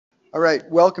All right,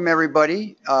 welcome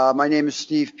everybody. My name is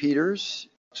Steve Peters.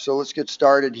 So let's get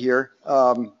started here.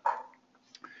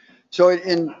 So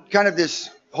in kind of this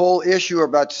whole issue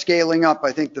about scaling up,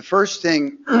 I think the first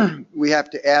thing we have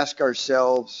to ask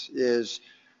ourselves is,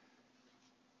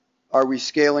 are we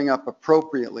scaling up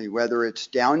appropriately, whether it's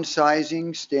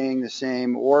downsizing, staying the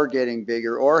same, or getting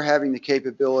bigger, or having the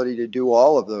capability to do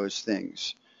all of those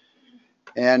things?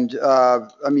 And I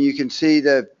mean, you can see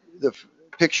the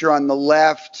picture on the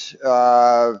left,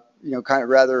 kind of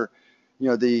rather,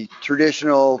 the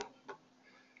traditional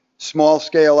small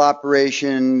scale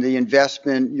operation, the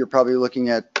investment, you're probably looking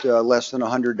at less than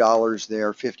 $100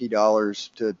 there,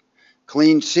 $50 to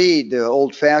clean seed the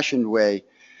old fashioned way.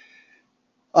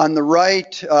 On the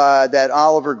right, that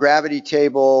Oliver gravity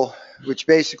table, which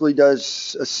basically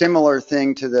does a similar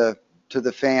thing to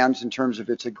the fans in terms of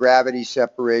it's a gravity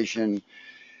separation.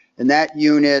 And that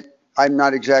unit, I'm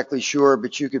not exactly sure,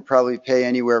 but you could probably pay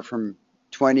anywhere from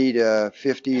 $20 to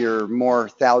 $50 or more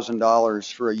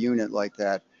 $1,000 for a unit like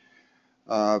that.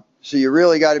 So you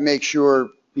really got to make sure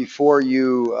before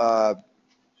you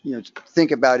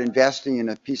think about investing in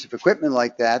a piece of equipment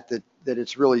like that that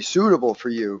it's really suitable for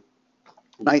you.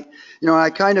 And I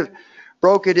kind of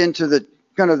broke it into the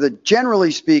kind of the,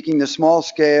 generally speaking, the small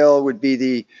scale would be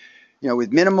the,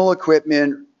 with minimal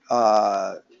equipment,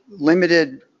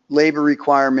 limited labor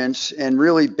requirements, and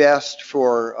really best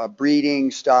for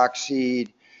breeding, stock seed,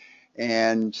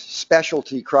 and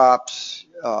specialty crops,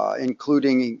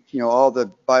 including all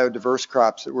the biodiverse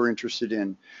crops that we're interested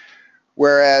in.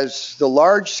 Whereas the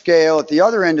large scale at the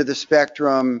other end of the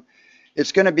spectrum,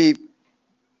 it's going to be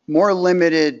more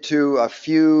limited to a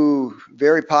few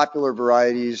very popular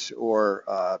varieties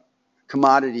or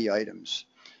commodity items.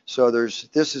 So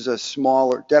this is a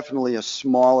smaller, definitely a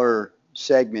smaller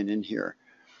segment in here.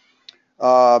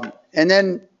 And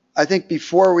then I think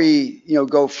before we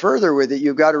go further with it,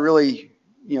 you've got to really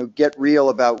get real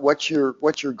about what your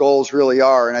goals really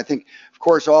are. And I think, of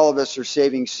course, all of us are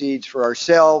saving seeds for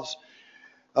ourselves,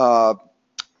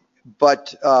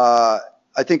 but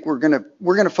I think we're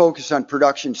gonna focus on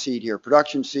production seed here,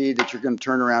 production seed that you're going to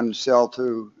turn around and sell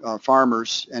to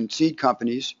farmers and seed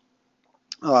companies.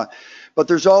 But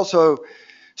there's also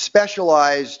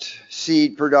specialized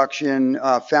seed production,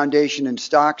 foundation and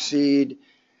stock seed,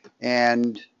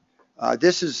 and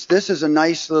this is a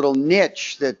nice little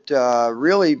niche that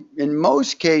really, in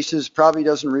most cases, probably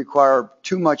doesn't require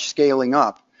too much scaling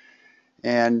up.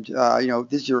 And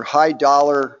this is your high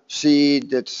dollar seed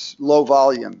that's low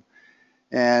volume.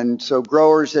 And so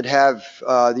growers that have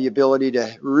the ability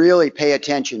to really pay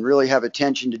attention, really have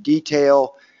attention to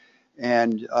detail,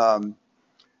 and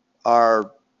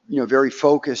are very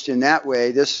focused in that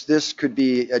way, this could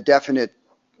be a definite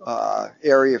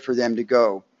area for them to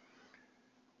go.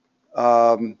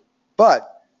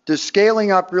 But does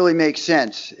scaling up really make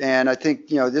sense? And I think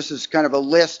this is kind of a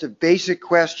list of basic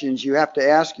questions you have to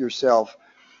ask yourself.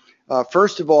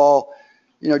 First of all,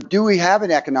 do we have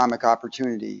an economic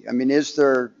opportunity? I mean, is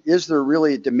there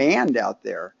really a demand out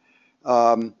there?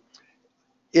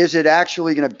 Is it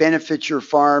actually going to benefit your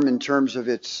farm in terms of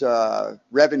its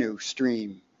revenue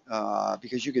stream?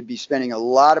 Because you could be spending a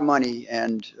lot of money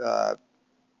and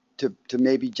to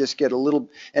maybe just get a little,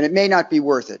 and it may not be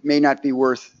worth it, may not be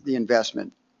worth the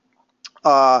investment.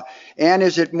 And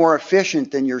is it more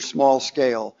efficient than your small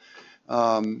scale?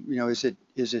 Is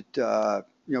it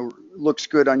looks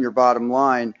good on your bottom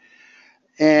line?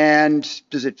 And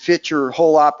does it fit your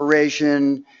whole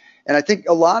operation? And I think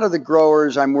a lot of the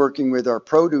growers I'm working with are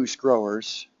produce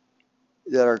growers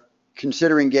that are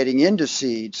considering getting into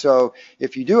seed. So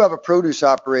if you do have a produce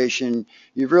operation,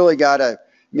 you've really got to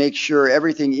make sure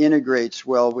everything integrates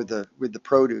well with the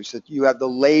produce, that you have the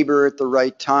labor at the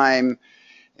right time,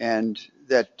 and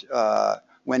that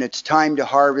when it's time to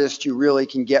harvest, you really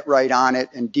can get right on it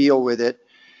and deal with it.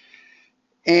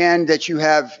 And that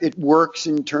it works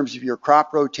in terms of your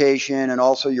crop rotation and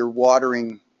also your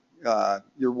watering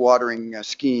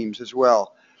schemes as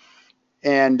well.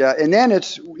 And then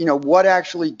it's, what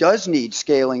actually does need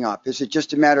scaling up? Is it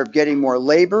just a matter of getting more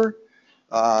labor,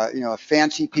 a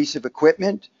fancy piece of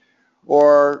equipment,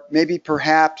 or maybe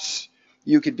perhaps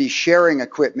you could be sharing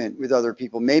equipment with other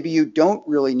people. Maybe you don't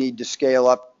really need to scale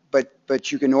up,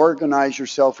 but you can organize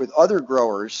yourself with other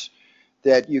growers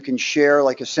that you can share,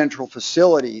 like a central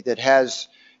facility that has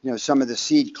some of the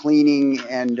seed cleaning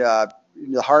and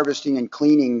the harvesting and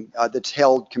cleaning that's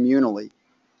held communally.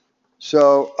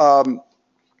 So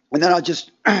and then I'll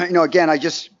just again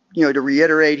to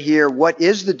reiterate here, what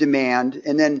is the demand,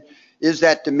 and then is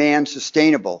that demand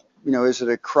sustainable? Is it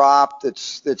a crop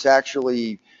that's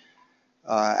actually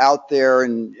out there,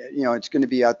 and it's going to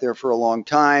be out there for a long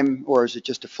time, or is it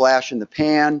just a flash in the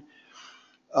pan?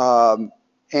 And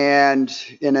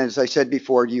as I said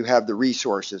before, do you have the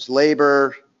resources?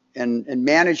 Labor and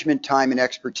management time and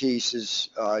expertise is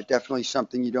definitely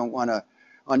something you don't want to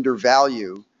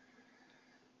undervalue,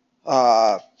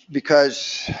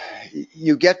 because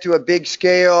you get to a big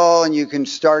scale and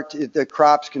the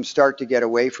crops can start to get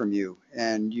away from you,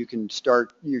 and you're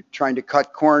trying to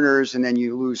cut corners and then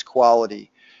you lose quality.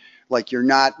 Like you're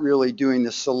not really doing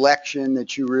the selection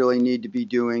that you really need to be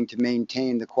doing to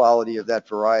maintain the quality of that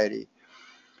variety.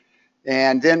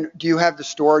 And then do you have the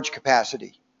storage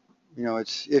capacity?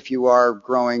 It's if you are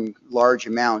growing large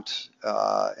amounts,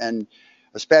 and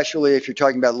especially if you're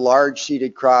talking about large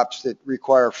seeded crops that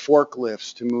require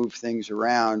forklifts to move things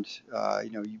around,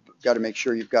 you've got to make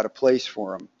sure you've got a place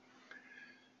for them.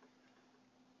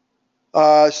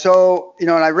 And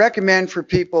I recommend for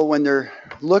people when they're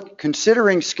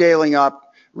considering scaling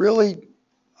up, really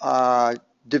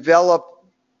develop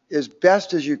as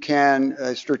best as you can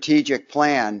a strategic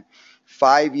plan,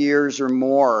 5 years or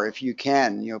more if you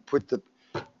can. Put the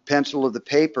pencil to the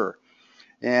paper.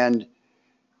 And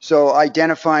so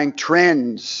identifying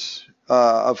trends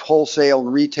of wholesale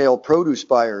and retail produce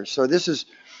buyers. So this is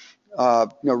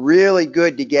really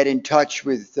good to get in touch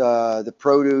with the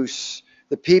produce,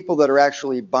 the people that are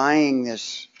actually buying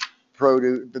this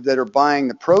produce, that are buying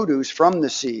the produce from the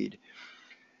seed.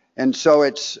 And so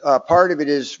it's part of it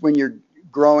is when you're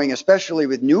growing, especially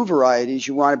with new varieties,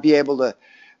 you want to be able to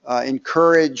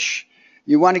encourage,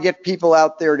 you want to get people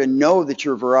out there to know that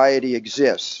your variety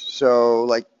exists. So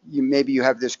like maybe you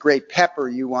have this great pepper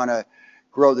you want to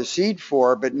grow the seed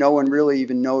for, but no one really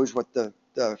even knows what the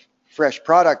fresh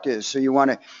product is. So you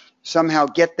want to somehow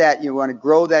get that, you want to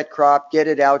grow that crop, get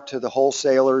it out to the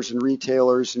wholesalers and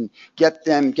retailers and get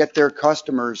their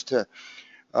customers to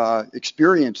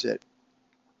experience it.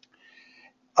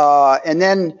 And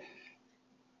then,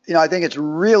 I think it's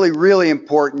really, really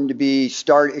important to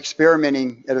start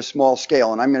experimenting at a small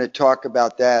scale. And I'm going to talk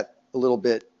about that a little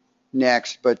bit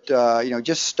next, but,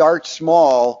 just start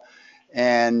small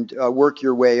and work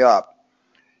your way up.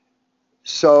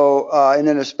 So, and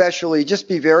then especially just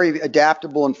be very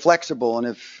adaptable and flexible. And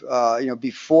if,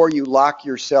 before you lock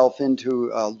yourself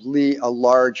into a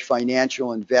large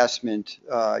financial investment,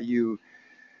 you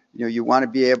want to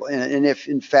be able, and if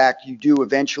in fact you do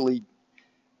eventually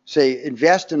say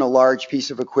invest in a large piece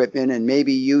of equipment and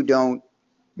maybe you're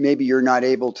not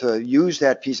able to use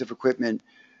that piece of equipment,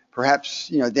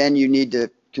 perhaps, then you need to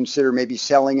consider maybe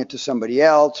selling it to somebody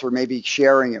else or maybe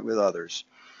sharing it with others.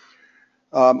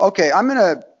 Okay, I'm going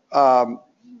to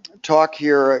talk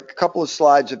here a couple of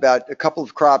slides about a couple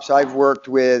of crops I've worked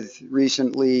with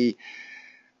recently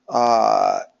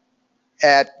at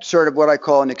sort of what I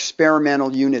call an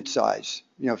experimental unit size,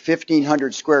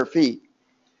 1,500 square feet,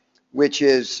 which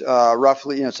is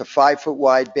roughly, it's a 5-foot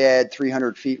wide bed,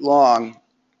 300 feet long.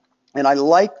 And I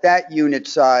like that unit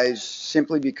size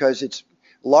simply because it's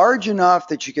large enough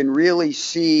that you can really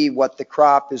see what the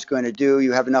crop is going to do.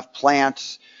 You have enough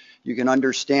plants, you can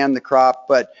understand the crop,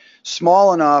 but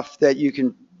small enough that you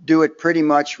can do it pretty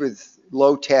much with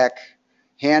low-tech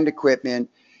hand equipment.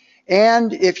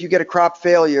 And if you get a crop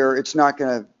failure, it's not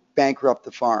going to bankrupt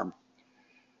the farm.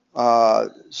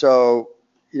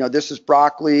 This is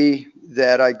broccoli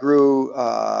that I grew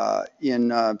in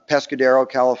Pescadero,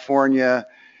 California,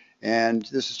 and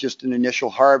this is just an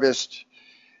initial harvest.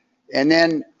 And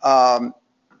then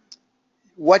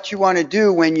what you want to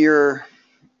do when you're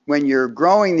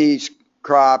growing these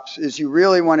crops is you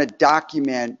really want to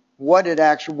document what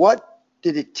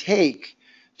did it take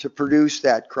to produce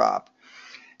that crop.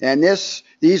 And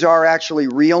these are actually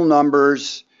real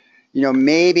numbers.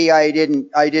 Maybe I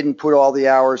didn't put all the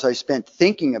hours I spent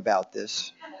thinking about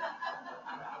this.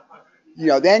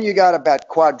 Then you got about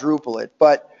quadruple it.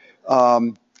 But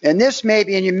and this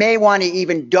maybe, and you may want to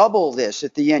even double this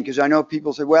at the end, because I know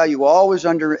people say, well, you always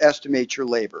underestimate your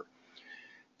labor.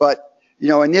 But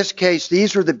in this case,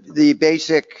 these are the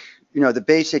basic, the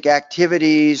basic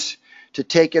activities to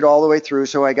take it all the way through.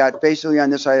 So I got basically on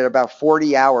this, I had about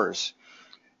 40 hours.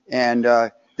 And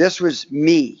this was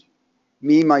me,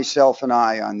 myself, and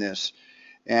I on this.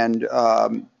 And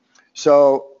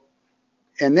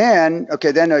then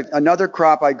another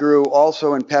crop I grew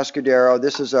also in Pescadero.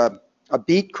 This is a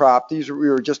beet crop. We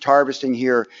were just harvesting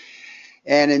here.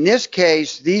 And in this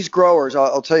case, these growers,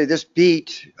 I'll tell you, this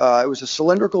beet, it was a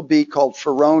cylindrical beet called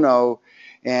Ferono,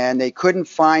 and they couldn't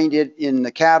find it in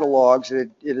the catalogs.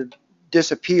 It had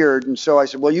disappeared. And so I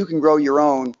said, well, you can grow your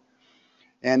own.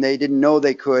 And they didn't know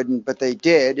they couldn't, but they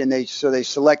did. And so they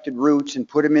selected roots and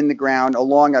put them in the ground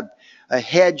along a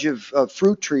hedge of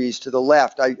fruit trees to the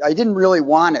left. I didn't really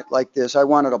want it like this. I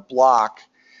wanted a block,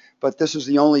 but this was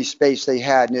the only space they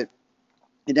had, and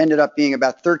it ended up being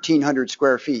about 1,300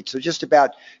 square feet, so just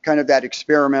about kind of that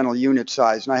experimental unit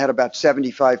size, and I had about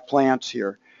 75 plants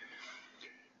here.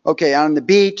 Okay, on the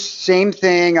beets, same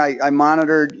thing. I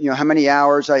monitored, how many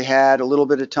hours I had. A little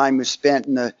bit of time was spent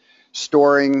in the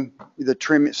storing,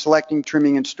 selecting,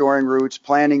 trimming, and storing roots,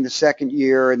 planting the second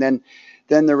year, and then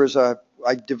there was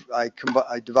I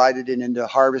divided it into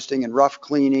harvesting and rough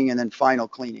cleaning, and then final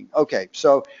cleaning. Okay,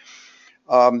 so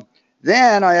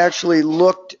then I actually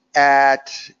looked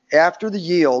at after the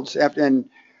yields, and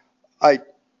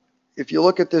if you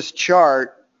look at this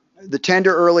chart, the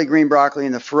tender early green broccoli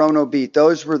and the Ferono beet,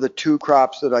 those were the two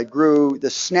crops that I grew. The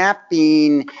snap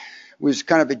bean was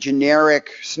kind of a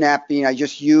generic snap bean. I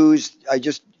just used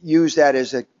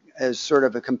that as sort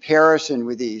of a comparison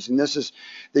with these. And this is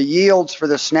the yields for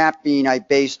the snap bean I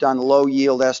based on low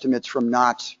yield estimates from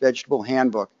Knott's Vegetable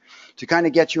Handbook to kind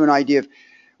of get you an idea of,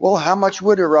 well, how much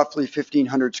would a roughly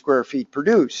 1,500 square feet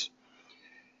produce?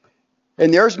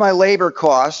 And there's my labor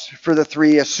costs for the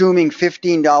three, assuming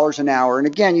 $15 an hour. And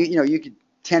again, you could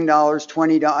 $10,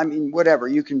 $20, I mean, whatever.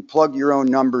 You can plug your own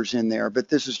numbers in there, but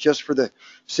this is just for the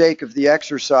sake of the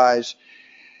exercise.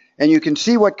 And you can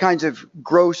see what kinds of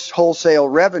gross wholesale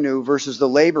revenue versus the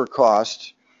labor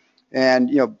cost. And,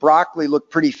 broccoli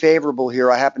looked pretty favorable here.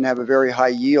 I happen to have a very high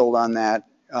yield on that.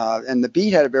 And the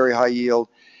beet had a very high yield.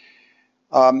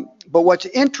 But what's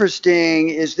interesting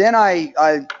is then I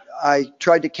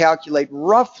tried to calculate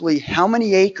roughly how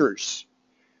many acres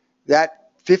that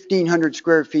 1,500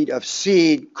 square feet of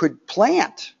seed could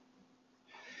plant.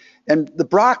 And the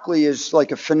broccoli is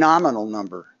like a phenomenal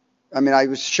number. I mean, I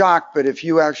was shocked, but if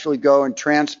you actually go and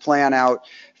transplant out,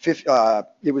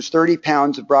 it was 30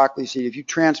 pounds of broccoli seed. If you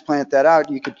transplant that out,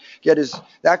 you could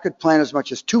that could plant as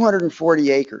much as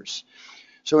 240 acres.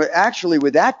 So actually,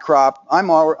 with that crop, I'm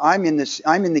in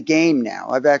the game now.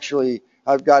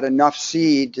 I've got enough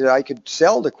seed that I could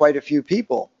sell to quite a few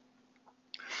people.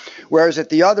 Whereas at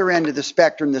the other end of the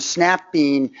spectrum, the snap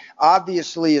bean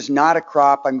obviously is not a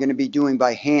crop I'm going to be doing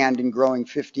by hand and growing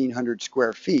 1,500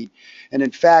 square feet. And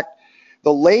in fact,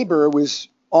 the labor was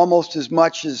almost as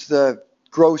much as the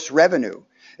gross revenue.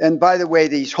 And by the way,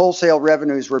 these wholesale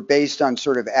revenues were based on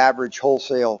sort of average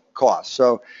wholesale costs.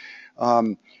 So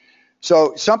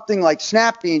something like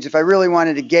snap beans, if I really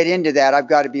wanted to get into that, I've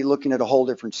got to be looking at a whole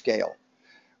different scale.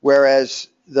 Whereas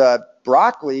the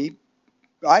broccoli,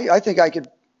 I think I could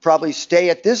probably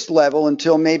stay at this level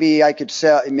until maybe I could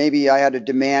sell, maybe I had a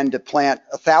demand to plant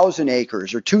 1,000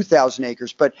 acres or 2,000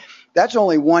 acres, but that's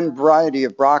only one variety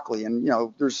of broccoli. And,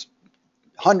 there's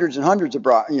hundreds and hundreds of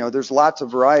broccoli, there's lots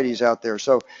of varieties out there.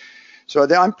 So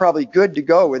I'm probably good to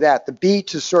go with that. The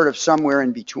beets is sort of somewhere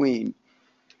in between.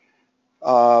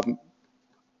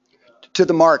 To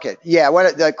the market. Yeah,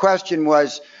 the question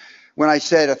was, when I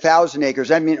said 1,000 acres,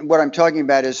 I mean, what I'm talking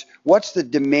about is what's the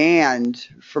demand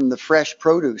from the fresh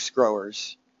produce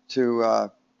growers for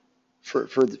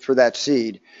that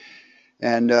seed.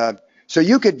 And so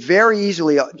you could very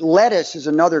easily, lettuce is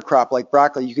another crop like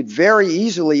broccoli, you could very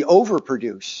easily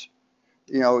overproduce,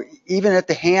 even at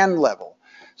the hand level.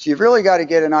 So you've really got to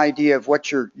get an idea of what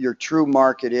your true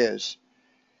market is.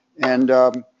 And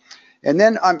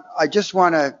then I just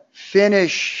want to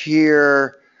finish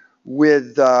here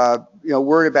with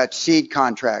word about seed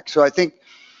contracts. So I think,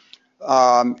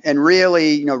 and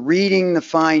really, reading the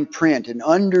fine print and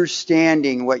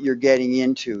understanding what you're getting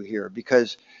into here,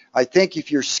 because I think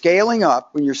if you're scaling up,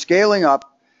 when you're scaling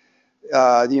up,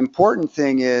 the important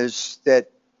thing is that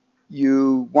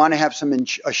you want to have some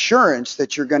assurance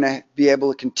that you're going to be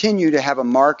able to continue to have a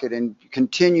market and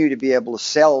continue to be able to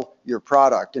sell your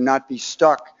product and not be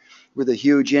stuck with a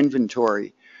huge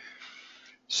inventory.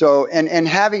 So, and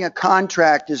having a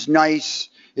contract is nice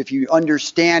if you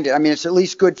understand it. I mean, it's at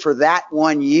least good for that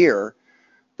 1 year.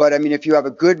 But I mean, if you have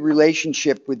a good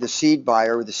relationship with the seed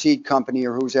buyer or the seed company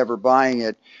or who's ever buying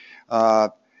it,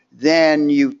 then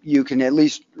you can at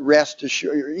least rest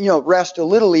a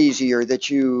little easier that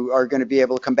you are going to be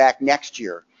able to come back next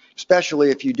year, especially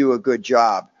if you do a good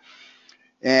job.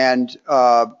 And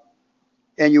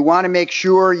you want to make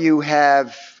sure you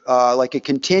have like a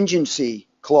contingency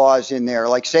clause in there.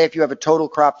 Like, say if you have a total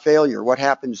crop failure, what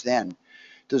happens then?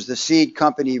 Does the seed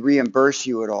company reimburse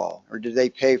you at all, or do they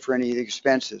pay for any of the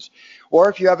expenses? Or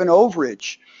if you have an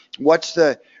overage, what's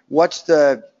the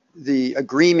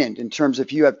agreement in terms of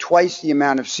if you have twice the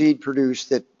amount of seed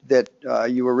produced that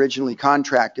you originally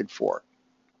contracted for?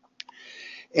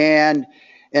 And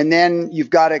then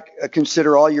you've got to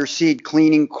consider all your seed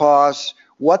cleaning costs.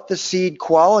 what the seed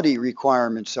quality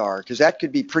requirements are, because that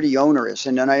could be pretty onerous.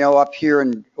 And then I know up here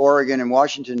in Oregon and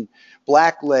Washington,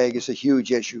 blackleg is a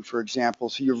huge issue, for example.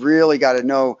 So you've really got to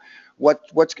know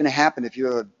what's going to happen if you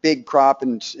have a big crop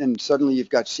and suddenly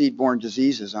you've got seed-borne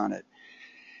diseases on it.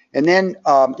 And then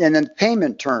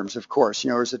payment terms, of course.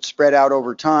 Is it spread out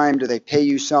over time? Do they pay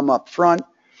you some up front?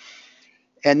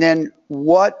 And then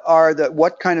what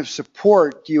kind of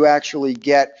support do you actually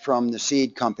get from the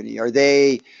seed company? Are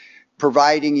they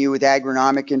providing you with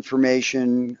agronomic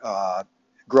information,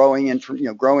 growing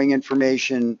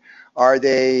information? Are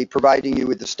they providing you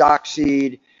with the stock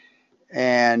seed?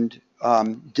 And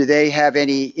do they have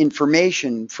any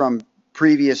information from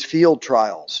previous field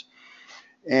trials?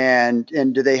 And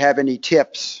do they have any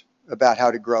tips about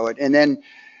how to grow it? And then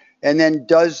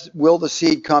will the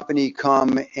seed company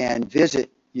come and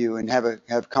visit you and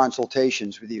have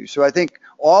consultations with you? So I think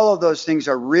all of those things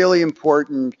are really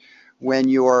important when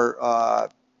you are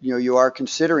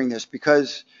considering this,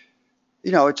 because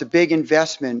it's a big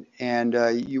investment, and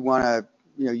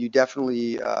you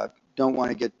definitely don't want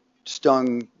to get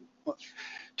stung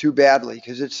too badly,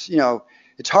 because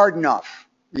it's hard enough.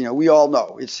 We all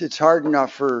know it's hard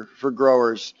enough for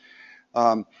growers.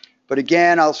 But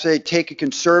again, I'll say take a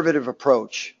conservative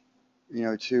approach,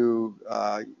 to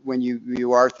when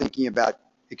you are thinking about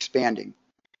expanding.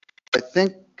 I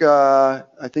think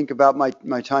about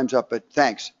my time's up, but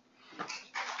thanks.